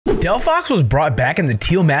DELPHOX was brought back in the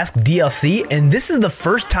Teal Mask DLC, and this is the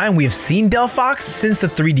first time we have seen DELPHOX since the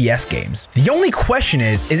 3DS games. The only question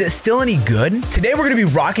is it still any good? Today we're going to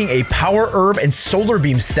be rocking a Power Herb and Solar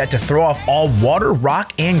Beam set to throw off all water,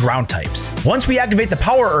 rock, and ground types. Once we activate the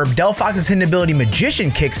Power Herb, DELPHOX's hidden ability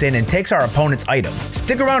Magician kicks in and takes our opponent's item.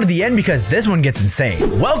 Stick around to the end because this one gets insane.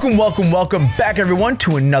 Welcome back everyone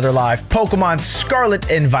to another live Pokemon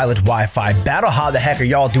Scarlet and Violet Wi-Fi battle. How the heck are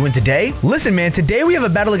y'all doing today? Listen man, today we have a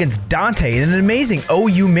battle against Dante in an amazing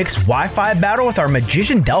OU mixed Wi-Fi battle with our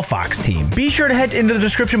Magician DELPHOX team. Be sure to head into the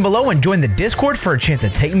description below and join the Discord for a chance to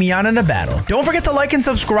take me on in a battle. Don't forget to like and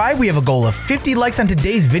subscribe. We have a goal of 50 likes on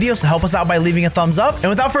today's video, so help us out by leaving a thumbs up. And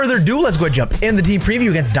without further ado, let's go jump in the team preview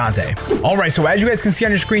against Dante. All right, so as you guys can see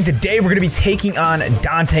on your screen today, we're going to be taking on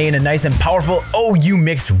Dante in a nice and powerful OU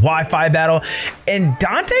mixed Wi-Fi battle. And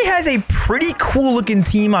Dante has a pretty cool looking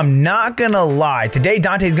team, I'm not gonna lie. Today,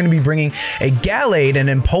 Dante is going to be bringing a Gallade, an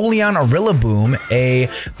Empoleon, a Rillaboom, a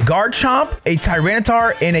Garchomp, a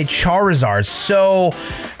Tyranitar, and a Charizard. So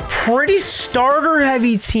pretty starter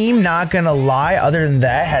heavy team, not gonna lie. Other than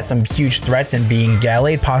that, has some huge threats in being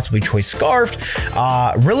Gallade, possibly Choice Scarfed.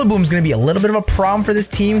 Rillaboom is gonna be a little bit of a problem for this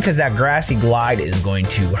team because that Grassy Glide is going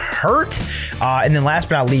to hurt. And then last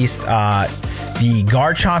but not least, the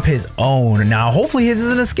Garchomp his own. Now, hopefully his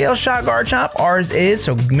isn't a scale shot Garchomp. Ours is,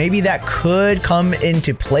 so maybe that could come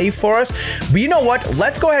into play for us. But you know what?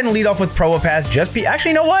 Let's go ahead and lead off with Probopass.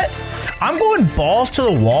 Actually, you know what? I'm going balls to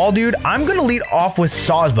the wall, dude. I'm going to lead off with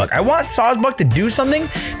Sawsbuck. I want Sawsbuck to do something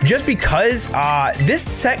just because this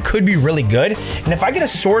set could be really good. And if I get a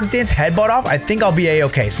Swords Dance headbutt off, I think I'll be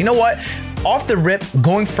a-okay. So you know what? Off the rip,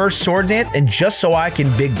 going first Swords Dance, and just so I can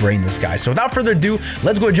big brain this guy. So without further ado,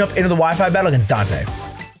 let's go jump into the Wi-Fi battle against Dante.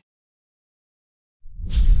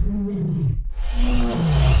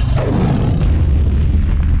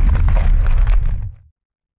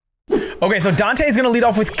 Okay, so Dante is going to lead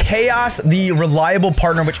off with Chaos, the reliable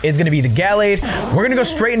partner, which is going to be the Gallade. We're going to go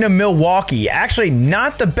straight into Milwaukee. Actually,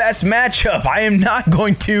 not the best matchup. I am not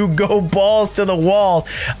going to go balls to the walls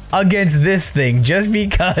against this thing just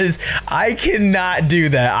because I cannot do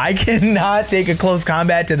that. I cannot take a close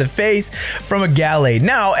combat to the face from a Gallade.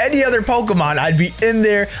 Now, any other Pokemon, I'd be in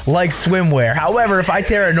there like swimwear. However, if I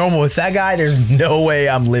Terra Normal with that guy, there's no way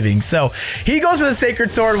I'm living. So he goes for the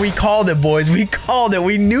Sacred Sword. We called it, boys. We called it.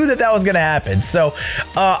 We knew that that was going to happen. So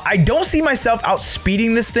I don't see myself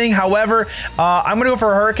outspeeding this thing. However, I'm gonna go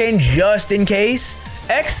for a Hurricane just in case.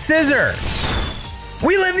 X-Scissor.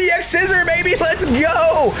 We live the X-Scissor, baby. Let's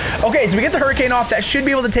go. Okay, so we get the Hurricane off. That should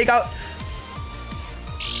be able to take out.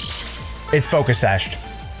 It's Focus Sashed.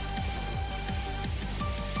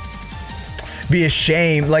 Be a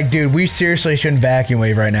shame. Like, dude, we seriously shouldn't Vacuum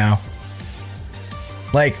Wave right now.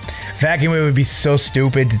 Like, Vacuum Wave would be so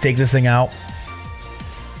stupid to take this thing out.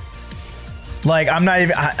 Like, I'm not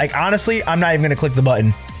even, like, honestly, I'm not even gonna click the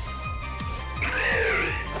button.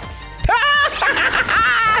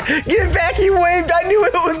 Get Vacuum Waved! I knew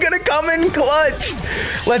it was gonna come in clutch!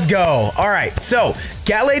 Let's go. Alright, so,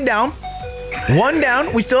 Gallade down. One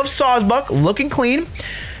down. We still have Sawsbuck, looking clean.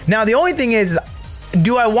 Now, the only thing is,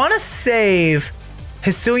 do I want to save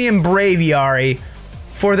Hisuian Braviary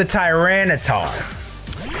for the Tyranitar?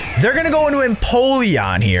 They're gonna go into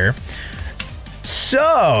Empoleon here.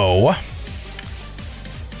 So...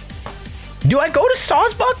 do I go to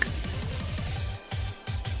Sawsbuck?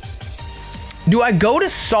 Do I go to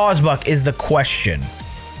Sawsbuck is the question.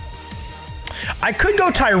 I could go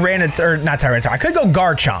Tyranitar, or not Tyranitar, I could go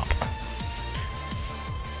Garchomp.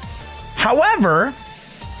 However,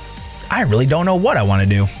 I really don't know what I want to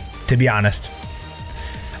do, to be honest.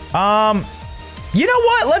 You know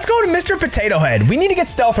what? Let's go to Mr. Potato Head. We need to get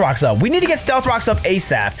Stealth Rocks up. We need to get Stealth Rocks up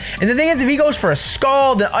ASAP. And the thing is, if he goes for a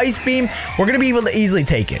Scald, an Ice Beam, we're going to be able to easily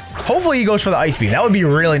take it. Hopefully he goes for the Ice Beam. That would be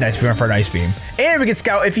really nice if we went for an Ice Beam. And we can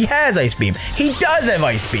scout if he has Ice Beam. He does have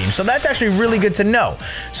Ice Beam, so that's actually really good to know.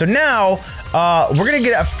 So now, we're going to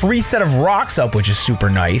get a free set of rocks up, which is super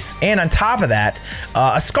nice. And on top of that,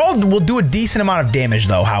 a Scald will do a decent amount of damage,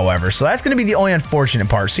 though, however. So that's going to be the only unfortunate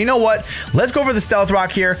part. So you know what? Let's go for the Stealth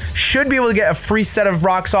Rock here. Should be able to get a free set of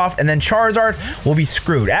rocks off, and then Charizard will be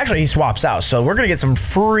screwed. Actually, he swaps out, so we're going to get some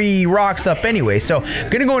free rocks up anyway. So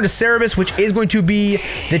going to go into Cerebus, which is going to be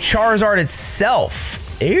the Charizard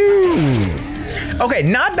itself. Ew. Okay,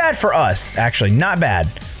 not bad for us, actually. Not bad.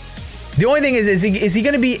 The only thing is he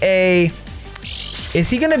going to be a... is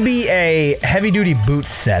he going to be a heavy-duty boot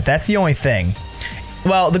set? That's the only thing.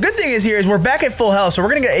 Well, the good thing is here is we're back at full health, so we're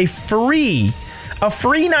going to get a free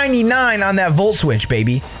 99 on that Volt Switch,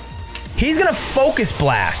 baby. He's going to Focus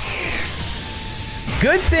Blast.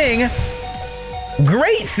 Good thing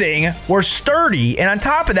Great thing, we're sturdy, and on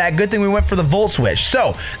top of that, good thing we went for the volt switch.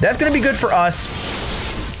 So that's gonna be good for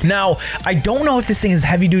us. Now, I don't know if this thing has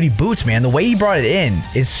heavy duty boots, man. The way he brought it in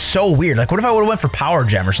is so weird. Like, what if I would've went for power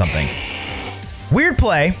gem or something? Weird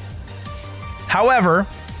play. However,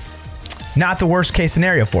 not the worst case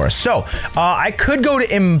scenario for us. So, I could go to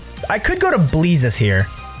Bleezus here.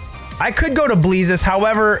 I could go to Bleezus,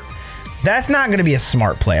 however, that's not gonna be a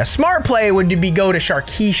smart play. A smart play would be go to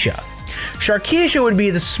Sharkeisha. Sharkeisha would be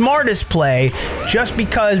the smartest play just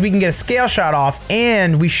because we can get a scale shot off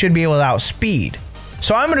and we should be able to outspeed.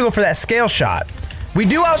 So I'm gonna go for that scale shot. We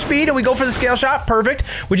do outspeed and we go for the scale shot, perfect,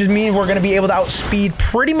 which is mean we're gonna be able to outspeed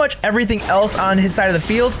pretty much everything else on his side of the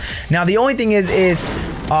field. Now the only thing is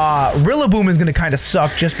Rillaboom is gonna kind of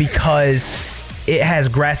suck just because it has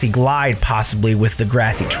Grassy Glide possibly with the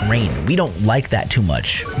grassy terrain. We don't like that too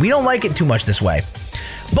much. We don't like it too much this way.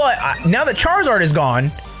 But now that Charizard is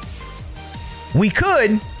gone, we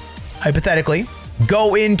could, hypothetically,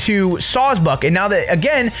 go into Sawsbuck, and now that,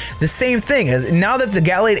 again, the same thing, is now that the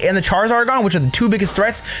Gallade and the Charizard are gone, which are the two biggest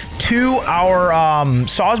threats to our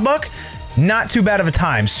Sawsbuck, not too bad of a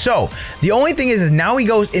time. So, the only thing is now he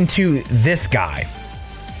goes into this guy,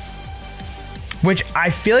 which I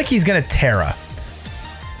feel like he's gonna Terra.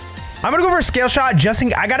 I'm gonna go for a scale shot just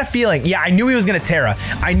in, I got a feeling. Yeah, I knew he was gonna Terra.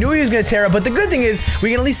 I knew he was gonna Terra, but the good thing is we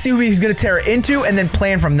can at least see who he's gonna Terra into and then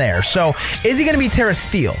plan from there. So, is he gonna be Terra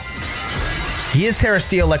Steel? He is Terra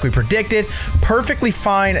Steel like we predicted. Perfectly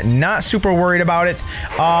fine, not super worried about it.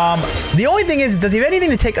 The only thing is, does he have anything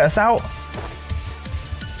to take us out?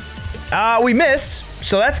 We missed,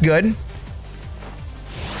 so that's good.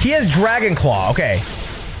 He has Dragon Claw, okay.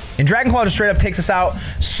 And Dragon Claw just straight up takes us out.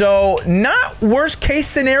 So, not worst case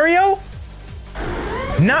scenario.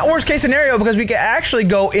 Not worst case scenario because we can actually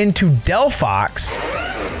go into DELPHOX,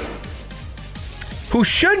 who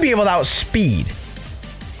should be able to outspeed.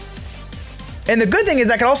 And the good thing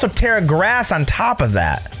is I can also Terra Grass on top of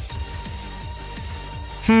that.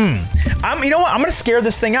 You know what? I'm gonna scare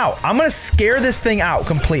this thing out. I'm gonna scare this thing out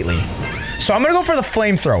completely. So I'm gonna go for the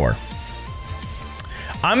Flamethrower.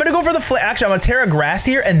 I'm gonna go for the actually, I'm gonna Terra Grass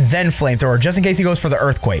here and then Flamethrower, just in case he goes for the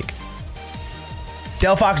Earthquake.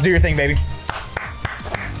 DELPHOX, do your thing, baby.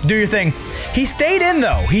 Do your thing. He stayed in,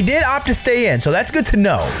 though. He did opt to stay in, so that's good to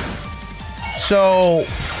know. So,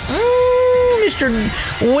 Mr.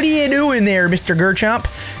 What are you doing there, Mr. Garchomp?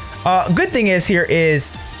 Good thing is here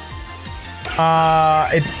is,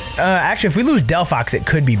 actually, if we lose DELPHOX, it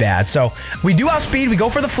could be bad. So, we do outspeed, we go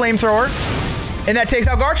for the Flamethrower, and that takes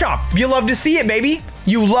out Garchomp. You love to see it, baby.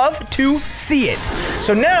 You love to see it.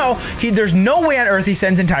 So now, there's no way on Earth he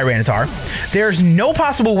sends in Tyranitar. There's no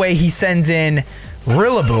possible way he sends in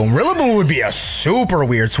Rillaboom. Rillaboom would be a super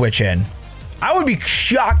weird switch in. I would be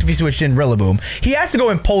shocked if he switched in Rillaboom. He has to go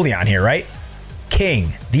Empoleon here, right?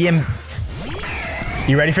 King. You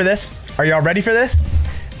ready for this? Are y'all ready for this?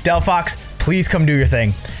 DELPHOX, please come do your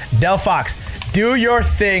thing. DELPHOX, do your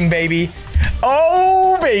thing, baby.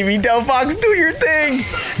 Oh, baby, DELPHOX, do your thing.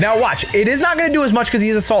 Now watch, it is not going to do as much because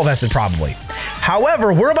he's Assault Vested probably.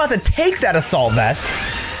 However, we're about to take that Assault Vest.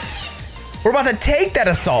 We're about to take that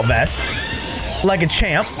Assault Vest like a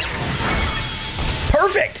champ.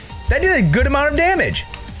 Perfect. That did a good amount of damage.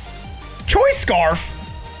 Choice Scarf.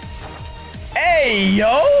 Hey,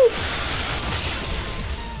 yo.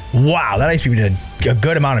 Wow, that ISP did a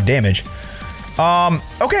good amount of damage.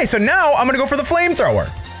 Okay, so now I'm going to go for the Flamethrower.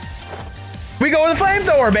 We go with the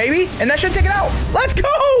Flamethrower, baby, and that should take it out. Let's go,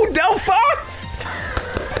 DELPHOX!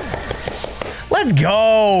 Let's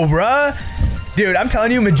go, bruh. Dude, I'm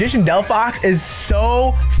telling you, Magician DELPHOX is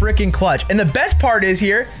so freaking clutch. And the best part is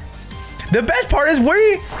here, does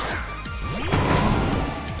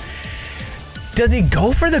he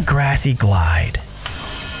go for the Grassy Glide?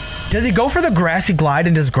 Does he go for the Grassy Glide,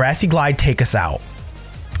 and does Grassy Glide take us out?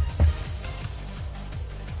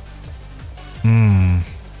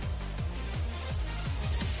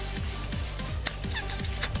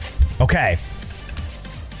 Okay.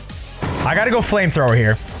 I gotta go Flamethrower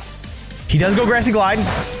here. He does go Grassy Glide.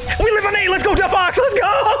 We live on 8. Let's go, DELPHOX. Let's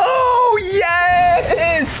go.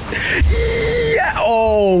 Yes. Yeah.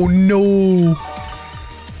 Oh, no.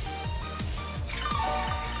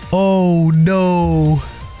 Oh, no.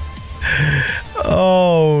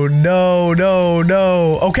 Oh, no, no,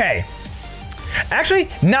 no. Okay. Actually,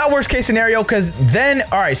 not worst case scenario, because then,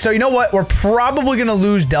 all right, so you know what? We're probably going to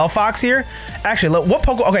lose DELPHOX here. Actually, what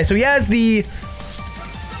Pokemon? Okay, so he has the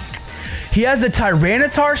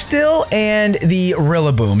Tyranitar still and the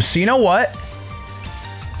Rillaboom. So you know what?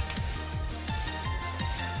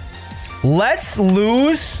 Let's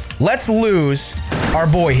lose our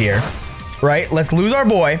boy here, right? Let's lose our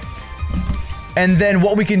boy. And then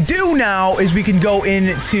what we can do now is we can go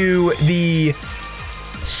into the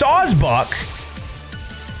Sawsbuck.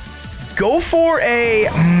 Go for a...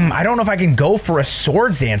 I don't know if I can go for a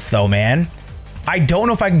Swords Dance, though, man. I don't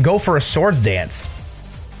know if I can go for a Swords Dance.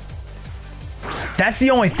 That's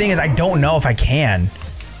the only thing, is I don't know if I can.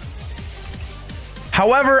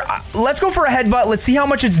 However, let's go for a Headbutt. Let's see how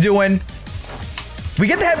much it's doing. We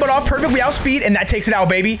get the Headbutt off, perfect. We outspeed, and that takes it out,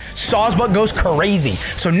 baby. Sawsbuck goes crazy.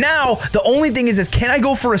 So now, the only thing is can I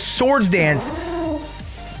go for a Swords Dance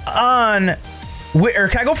on... Or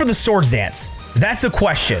can I go for the Swords Dance? That's the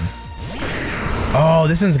question. Oh,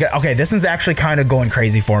 this one's good. Okay, this one's actually kind of going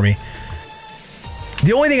crazy for me.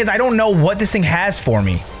 The only thing is I don't know what this thing has for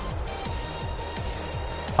me.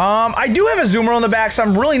 I do have a Zoomer on the back, so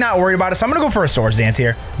I'm really not worried about it. So I'm going to go for a Swords Dance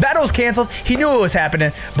here. Battle's canceled. He knew it was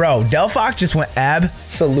happening. Bro, DELPHOX just went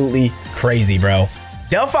absolutely crazy, bro.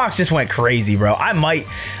 DELPHOX just went crazy, bro. I might...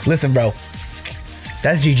 Listen, bro.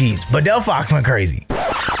 That's GG's. But DELPHOX went crazy.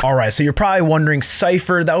 All right, so you're probably wondering,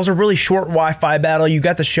 Cypher, that was a really short Wi-Fi battle. You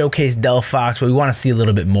got to showcase DELPHOX, but we want to see a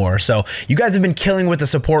little bit more. So you guys have been killing with the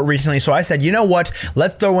support recently, so I said, you know what?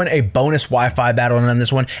 Let's throw in a bonus Wi-Fi battle on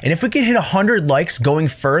this one. And if we can hit 100 likes going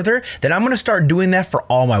further, then I'm going to start doing that for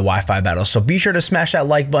all my Wi-Fi battles. So be sure to smash that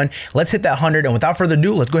like button. Let's hit that 100, and without further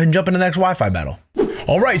ado, let's go ahead and jump into the next Wi-Fi battle.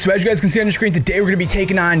 All right, so as you guys can see on the screen, today we're going to be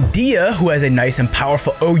taking on Dia, who has a nice and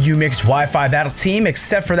powerful OU mixed Wi-Fi battle team,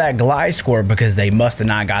 except for that glide score, because they must have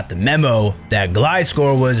not got the memo that glide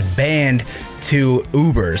score was banned to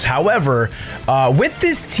Ubers. However, with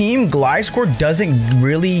this team, glide score doesn't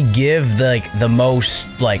really give the most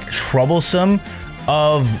troublesome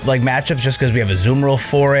of matchups, just because we have a zoom rule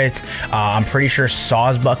for it. I'm pretty sure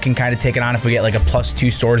Sawsbuck can kind of take it on if we get a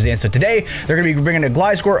 +2 Swords Dance. So today they're going to be bringing a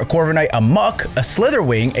glide score, a Corviknight, a Muck, a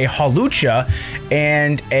Slitherwing, a Hawlucha,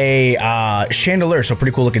 and a Chandelier. So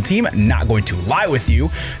pretty cool looking team, not going to lie with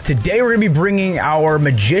you. Today we're going to be bringing our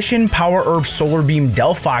Magician, Power Herb, Solar Beam,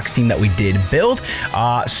 DELPHOX team that we did build.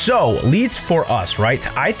 So leads for us,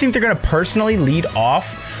 right? I think they're going to personally lead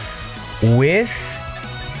off with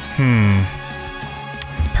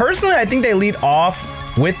Personally, I think they lead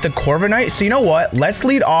off with the Corviknight. So you know what? Let's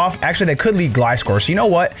lead off. Actually, they could lead glide score. So you know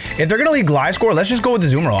what? If they're going to lead glide score, let's just go with the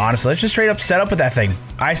Zoomer, honestly. Let's just straight up set up with that thing.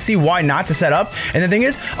 I see why not to set up. And the thing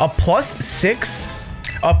is, a +6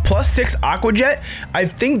 Aqua Jet, I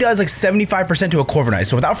think does 75% to a Corviknight.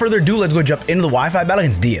 So without further ado, let's go jump into the Wi-Fi battle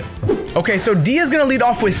against Dia. Okay, so Dia is going to lead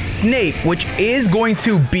off with Snape, which is going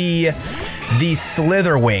to be the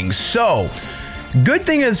Slitherwing. So good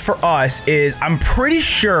thing is for us is I'm pretty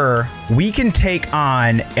sure we can take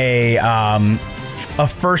on a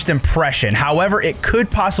first impression. However, it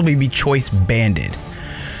could possibly be choice banded.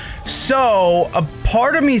 So a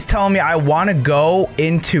part of me is telling me I want to go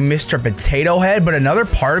into Mr. Potato Head, but another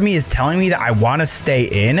part of me is telling me that I want to stay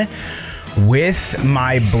in with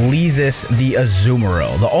my Bleezes the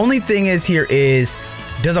Azumarill. The only thing is here is,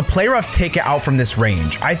 does a Play Rough take it out from this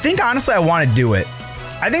range? I think honestly I want to do it.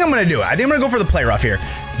 I think I'm going to do it. I think I'm going to go for the Play Rough here.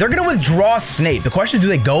 They're going to withdraw Snape. The question is, do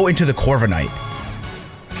they go into the Corviknight?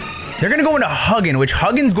 They're going to go into Huggin, which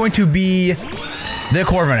Huggin's going to be the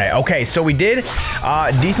Corviknight. Okay, so we did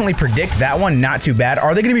decently predict that one. Not too bad.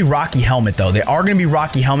 Are they going to be Rocky Helmet, though? They are going to be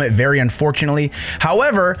Rocky Helmet, very unfortunately.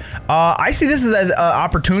 However, I see this as an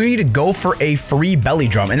opportunity to go for a free Belly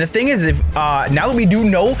Drum. And the thing is, if now that we do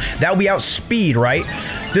know that we outspeed, right?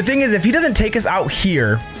 The thing is, if he doesn't take us out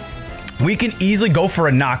here, we can easily go for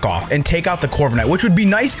a knockoff and take out the Corviknight, which would be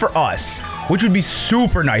nice for us, which would be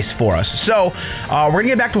super nice for us. So we're gonna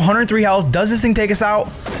get back to 103 health. Does this thing take us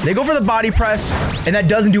out? They go for the body press, and that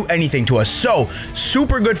doesn't do anything to us. So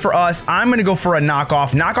super good for us. I'm gonna go for a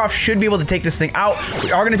knockoff. Knockoff should be able to take this thing out.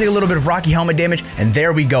 We are gonna take a little bit of Rocky Helmet damage, and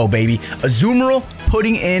there we go, baby. Azumarill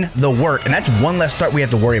putting in the work, and that's one less start we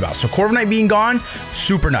have to worry about. So Corviknight being gone,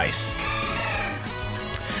 super nice.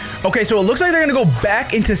 Okay, so it looks like they're going to go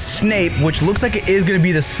back into Snape, which looks like it is going to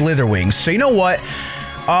be the Slitherwings. So you know what?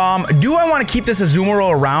 Do I want to keep this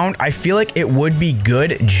Azumarill around? I feel like it would be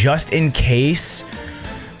good just in case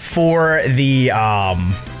for the...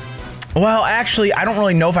 well, actually, I don't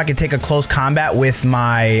really know if I could take a close combat with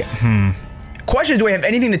my... Question is, do I have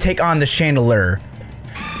anything to take on the Chandelier?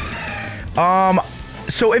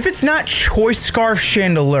 So if it's not Choice Scarf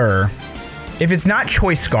Chandelier... If it's not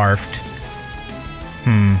Choice Scarfed...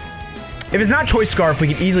 If it's not Choice Scarf, we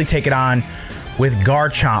could easily take it on with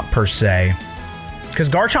Garchomp per se. Because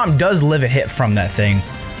Garchomp does live a hit from that thing.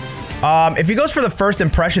 If he goes for the first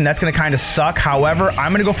impression, that's going to kind of suck. However,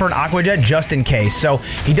 I'm going to go for an Aqua Jet just in case. So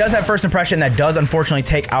he does have first impression. That does unfortunately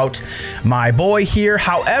take out my boy here.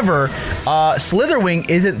 However, Slitherwing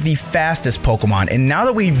isn't the fastest Pokemon. And now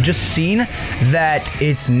that we've just seen that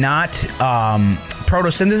it's not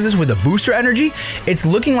Photosynthesis with a booster energy, it's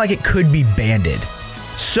looking like it could be banded.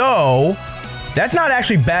 So that's not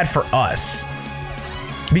actually bad for us.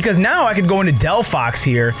 Because now I could go into DELPHOX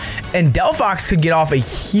here, and DELPHOX could get off a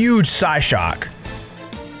huge Psyshock.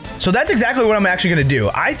 So that's exactly what I'm actually going to do.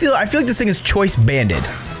 I feel like this thing is choice banded.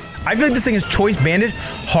 I feel like this thing is choice banded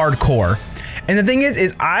hardcore. And the thing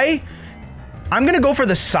is I'm going to go for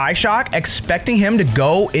the Psyshock, expecting him to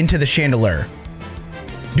go into the Chandelure.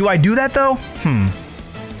 Do I do that though?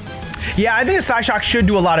 Yeah, I think a Psyshock should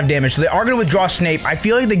do a lot of damage. So they are going to withdraw Snape. I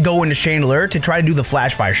feel like they go into Chandelure to try to do the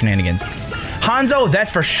Flash Fire shenanigans. Hanzo,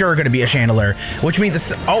 that's for sure going to be a Chandelure, which means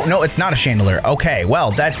it's... Oh, no, it's not a Chandelure. Okay,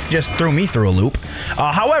 well, that's just threw me through a loop.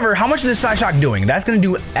 However, how much is this Psyshock doing? That's going to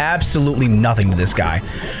do absolutely nothing to this guy,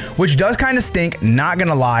 which does kind of stink, not going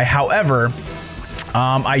to lie. However,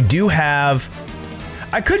 I do have...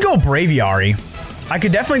 I could go Braviary. I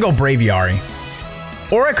could definitely go Braviary.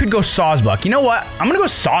 Or I could go Sawsbuck. You know what? I'm going to go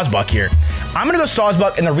Sawsbuck here. I'm going to go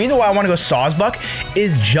Sawsbuck, and the reason why I want to go Sawsbuck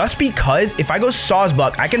is just because if I go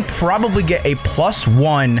Sawsbuck, I can probably get a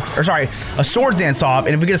 +1, or sorry, a Swords Dance off,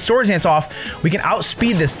 and if we get a Swords Dance off, we can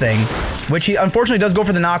outspeed this thing, which he unfortunately does go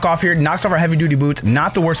for the knockoff here, knocks off our Heavy Duty Boots,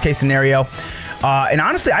 not the worst case scenario, and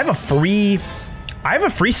honestly, I have a free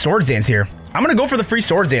Swords Dance here. I'm going to go for the free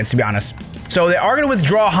Swords Dance, to be honest. So they are going to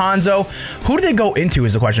withdraw Hanzo. Who do they go into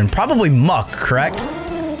is the question. Probably Muck, correct?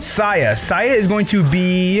 Saya. Saya is going to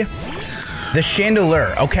be... the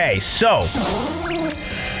Chandelure. Okay, so...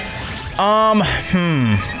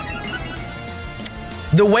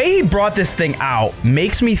 The way he brought this thing out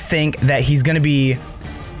makes me think that he's gonna be...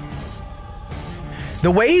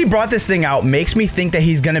 The way he brought this thing out makes me think that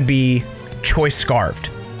he's gonna be Choice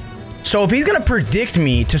Scarfed. So if he's gonna predict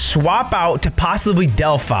me to swap out to possibly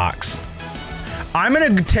DELPHOX, I'm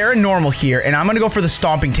gonna Terra Normal here, and I'm gonna go for the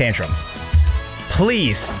Stomping Tantrum.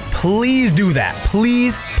 Please, please do that.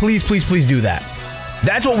 Please, please, please, please do that.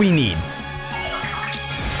 That's what we need.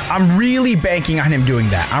 I'm really banking on him doing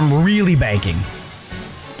that. I'm really banking.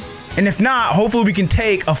 And if not, hopefully we can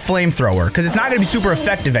take a Flamethrower, because it's not going to be super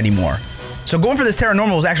effective anymore. So going for this Terra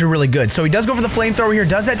Normal is actually really good. So he does go for the Flamethrower here.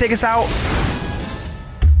 Does that take us out?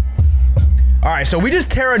 Alright, so we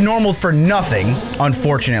just Terra Normaled for nothing,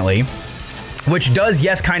 unfortunately. Which does,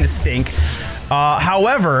 yes, kind of stink.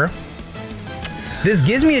 However... this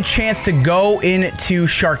gives me a chance to go into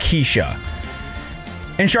Sharkeisha.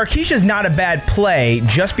 And Sharkeisha's not a bad play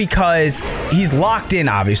just because he's locked in,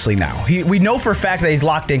 obviously, now. We know for a fact that he's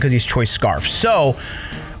locked in because he's Choice Scarf. So,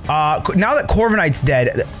 now that Corviknight's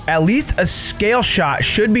dead, at least a Scale Shot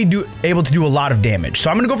should be able to do a lot of damage.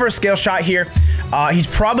 So I'm going to go for a Scale Shot here. He's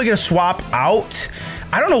probably going to swap out.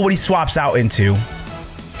 I don't know what he swaps out into.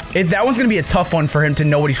 That one's going to be a tough one for him to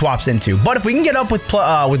know what he swaps into. But if we can get up with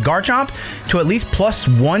Garchomp to at least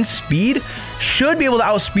 +1 speed, should be able to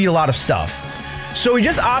outspeed a lot of stuff. So he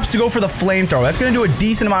just opts to go for the Flamethrower. That's going to do a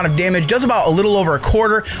decent amount of damage, just about a little over a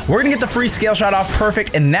quarter. We're going to get the free Scale Shot off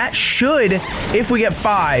perfect, and that should, if we get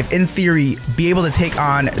 5, in theory, be able to take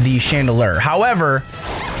on the Chandelure. However,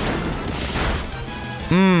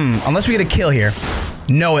 unless we get a kill here.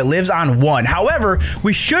 No, it lives on 1. However,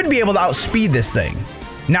 we should be able to outspeed this thing.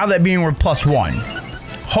 Now that being we're +1.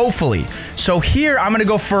 Hopefully. So here, I'm going to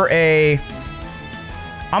go for an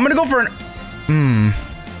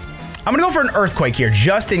Earthquake here,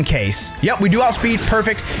 just in case. Yep, we do outspeed,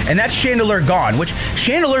 perfect. And that's Chandelure gone, which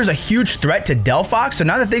Chandelure is a huge threat to DELPHOX. So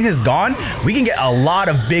now that thing is gone, we can get a lot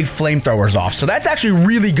of big Flamethrowers off. So that's actually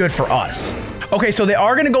really good for us. Okay, so they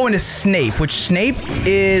are going to go into Snape, which Snape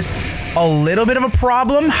is a little bit of a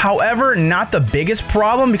problem. However, not the biggest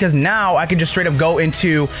problem, because now I can just straight up go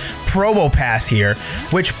into Probopass here,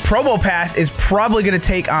 which Probopass is probably going to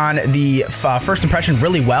take on the first impression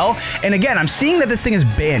really well. And again, I'm seeing that this thing is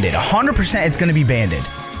banded. 100% it's going to be banded.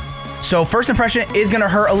 So first impression is going to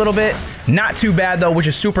hurt a little bit. Not too bad, though, which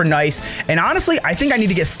is super nice. And honestly, I think I need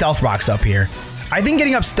to get Stealth Rocks up here. I think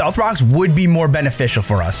getting up Stealth Rocks would be more beneficial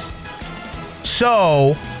for us.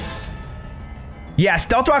 So, yeah,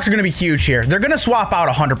 Stealth Rocks are going to be huge here. They're going to swap out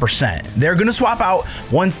 100%. They're going to swap out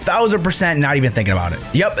 1,000%, not even thinking about it.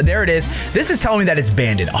 Yep, there it is. This is telling me that it's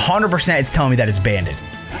banded. 100% it's telling me that it's banded.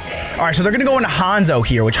 All right, so they're going to go into Hanzo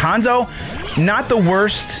here, which Hanzo, not the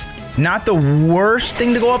worst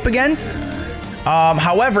thing to go up against.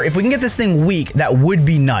 However, if we can get this thing weak, that would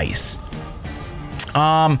be nice.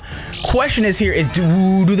 Question is here is,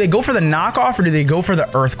 do they go for the knockoff or do they go for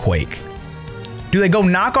the earthquake? Do they go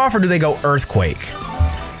knockoff or do they go earthquake?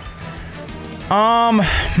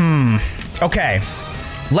 Okay.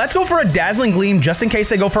 Let's go for a dazzling gleam just in case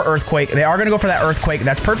they go for earthquake. They are going to go for that earthquake.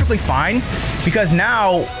 That's perfectly fine because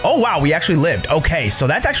now, oh wow, we actually lived. Okay, so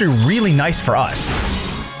that's actually really nice for us.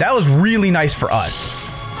 That was really nice for us.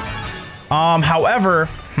 However,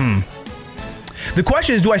 the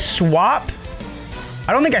question is, do I swap?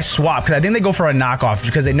 I don't think I swap because I think they go for a knockoff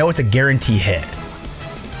because they know it's a guarantee hit.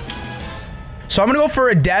 So I'm going to go for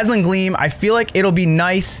a dazzling gleam. I feel like it'll be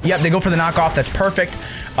nice. Yep, they go for the knockoff. That's perfect.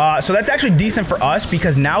 So that's actually decent for us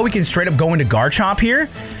because now we can straight up go into Garchomp here.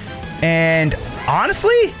 And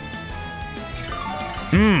honestly,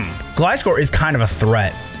 Gliscor is kind of a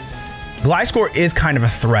threat. Gliscor is kind of a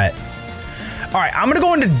threat. All right, I'm going to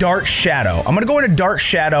go into Dark Shadow. I'm going to go into Dark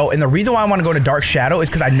Shadow. And the reason why I want to go into Dark Shadow is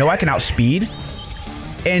because I know I can outspeed.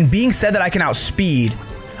 And being said that I can outspeed,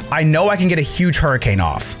 I know I can get a huge Hurricane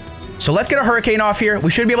off. So let's get a Hurricane off here. We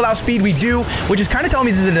should be able to outspeed. We do, which is kind of telling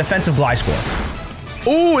me this is a defensive Gliscor.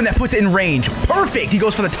 Ooh, and that puts it in range. Perfect. He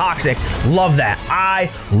goes for the Toxic. Love that. I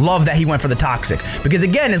love that he went for the Toxic. Because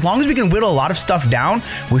again, as long as we can whittle a lot of stuff down,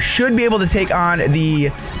 we should be able to take on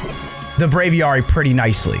the Braviary pretty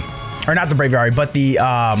nicely. Or not the Braviary, but the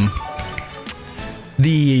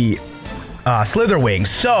Slitherwing.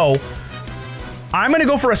 So I'm going to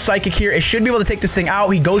go for a Psychic here. It should be able to take this thing out.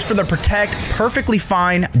 He goes for the Protect. Perfectly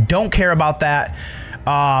fine. Don't care about that.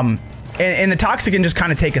 And the Toxic can just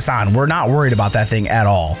kind of take us on. We're not worried about that thing at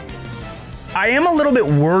all. I am a little bit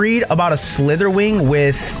worried about a Slitherwing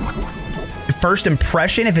with First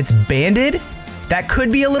Impression. If it's banded, that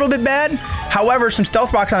could be a little bit bad. However, some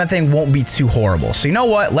Stealth Box on that thing won't be too horrible. So you know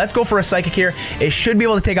what? Let's go for a Psychic here. It should be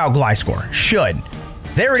able to take out Gliscor. Should.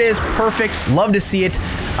 There it is. Perfect. Love to see it.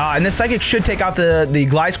 And the Psychic should take out the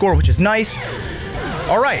Gliscor, which is nice.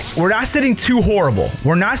 All right. We're not sitting too horrible.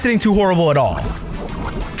 We're not sitting too horrible at all.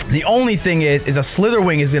 The only thing is a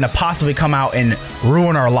Slitherwing is going to possibly come out and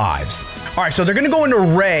ruin our lives. All right. So they're going to go into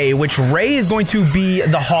Ray, which Ray is going to be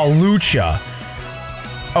the Hawlucha.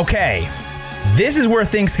 Okay. This is where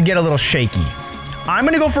things can get a little shaky. I'm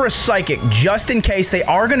going to go for a Psychic just in case they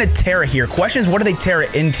are going to Terra here. Question is, what do they Terra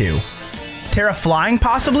into? Terra Flying,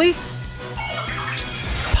 possibly?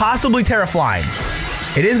 Possibly Terra Flying.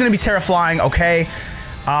 It is going to be Terra Flying, okay.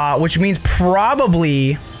 Which means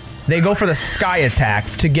probably they go for the Sky Attack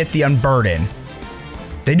to get the Unburden.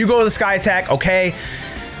 They do go to the Sky Attack, okay.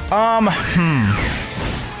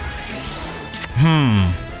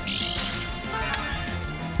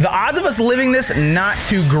 The odds of us living this, not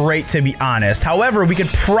too great, to be honest. However, we could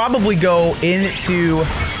probably go into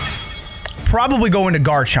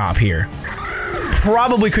Garchomp here.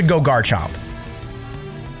 Probably could go Garchomp.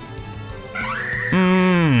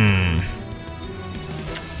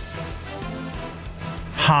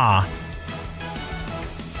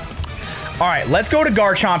 All right, let's go to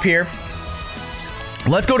Garchomp here.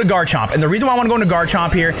 Let's go to Garchomp. And the reason why I want to go into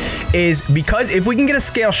Garchomp here is because if we can get a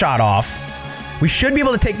Scale Shot off, we should be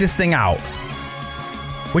able to take this thing out.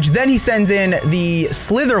 Which then he sends in the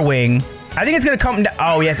Slitherwing. I think it's going to come...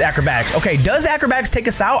 Oh, yes, Acrobatics. Okay, does Acrobatics take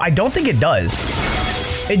us out? I don't think it does.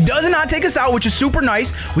 It does not take us out, which is super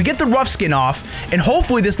nice. We get the Rough Skin off, and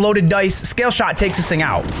hopefully this Loaded Dice Scale Shot takes this thing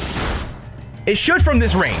out. It should from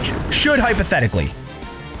this range. Should, hypothetically.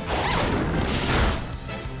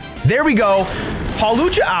 There we go.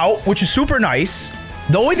 Hawlucha out, which is super nice.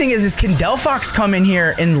 The only thing is can DELPHOX come in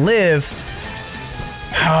here and live?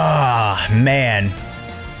 Ah, man.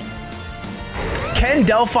 Can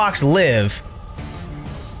DELPHOX live?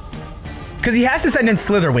 Because he has to send in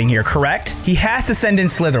Slitherwing here, correct? He has to send in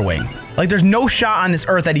Slitherwing. Like, there's no shot on this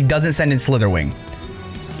earth that he doesn't send in Slitherwing.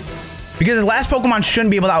 Because his last Pokemon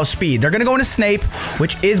shouldn't be able to outspeed. They're going to go into Snape,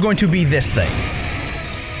 which is going to be this thing.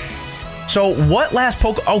 So, what last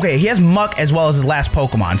Pokemon... Okay, he has Muck as well as his last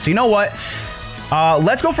Pokemon. So, you know what?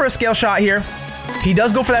 Let's go for a Scale Shot here. He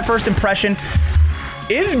does go for that First Impression.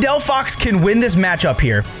 If DELPHOX can win this matchup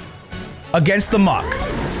here against the Muck,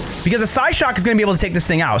 because a Psyshock is going to be able to take this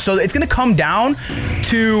thing out. So it's going to come down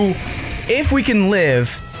to if we can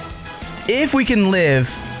live a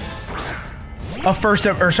first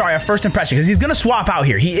impression, because he's going to swap out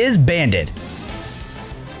here. He is banded.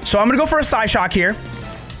 So I'm going to go for a Psyshock here.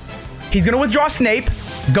 He's going to withdraw Snape,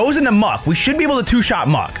 goes into Muck. We should be able to two-shot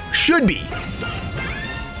Muck. Should be.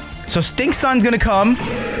 So Stink Sun's going to come.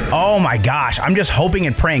 Oh my gosh, I'm just hoping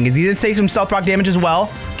and praying. Is he going to take some Stealth Rock damage as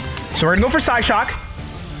well? So we're going to go for Psyshock.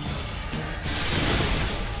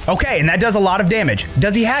 Okay, and that does a lot of damage.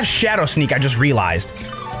 Does he have Shadow Sneak? I just realized.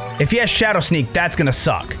 If he has Shadow Sneak, that's going to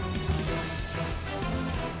suck.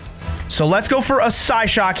 So let's go for a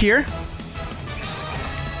Psyshock here.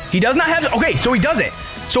 He does not have... Okay, so he does it.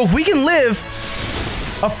 So if we can live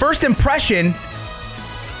a first impression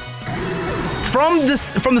from the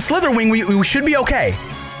Slitherwing, we should be okay.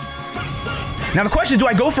 Now the question is, do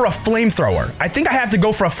I go for a flamethrower? I think I have to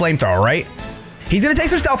go for a flamethrower, right? He's gonna take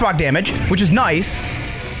some stealth rock damage, which is nice.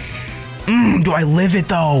 Do I live it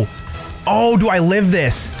though? Oh, do I live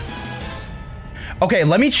this? Okay,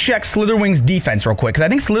 let me check Slitherwing's defense real quick, because I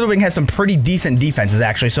think Slitherwing has some pretty decent defenses,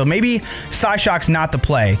 actually. So maybe Psyshock's not the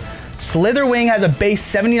play. Slitherwing has a base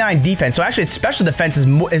 79 defense, so actually its special defense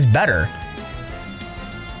is better.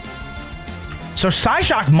 So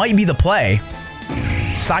Psyshock might be the play.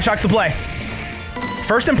 Psyshock's the play.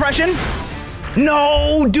 First impression?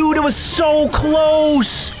 No, dude, it was so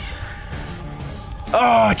close.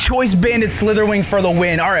 Oh, Choice Bandit Slitherwing for the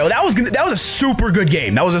win. All right, well, that was a super good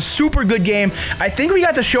game. That was a super good game. I think we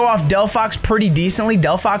got to show off DELPHOX pretty decently.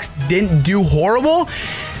 DELPHOX didn't do horrible.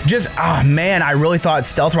 Just, oh man, I really thought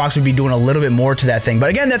Stealth Rocks would be doing a little bit more to that thing. But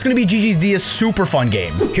again, that's going to be GG's, a super fun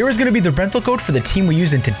game. Here is going to be the rental code for the team we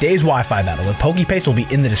used in today's Wi-Fi battle. The PokePaste will be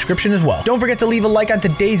in the description as well. Don't forget to leave a like on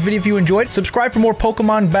today's video if you enjoyed. Subscribe for more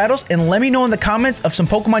Pokemon battles, and let me know in the comments of some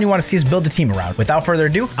Pokemon you want to see us build a team around. Without further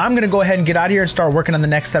ado, I'm going to go ahead and get out of here and start working on the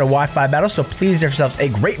next set of Wi-Fi battles. So please have yourselves a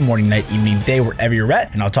great morning, night, evening, day, wherever you're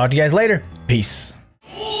at. And I'll talk to you guys later. Peace.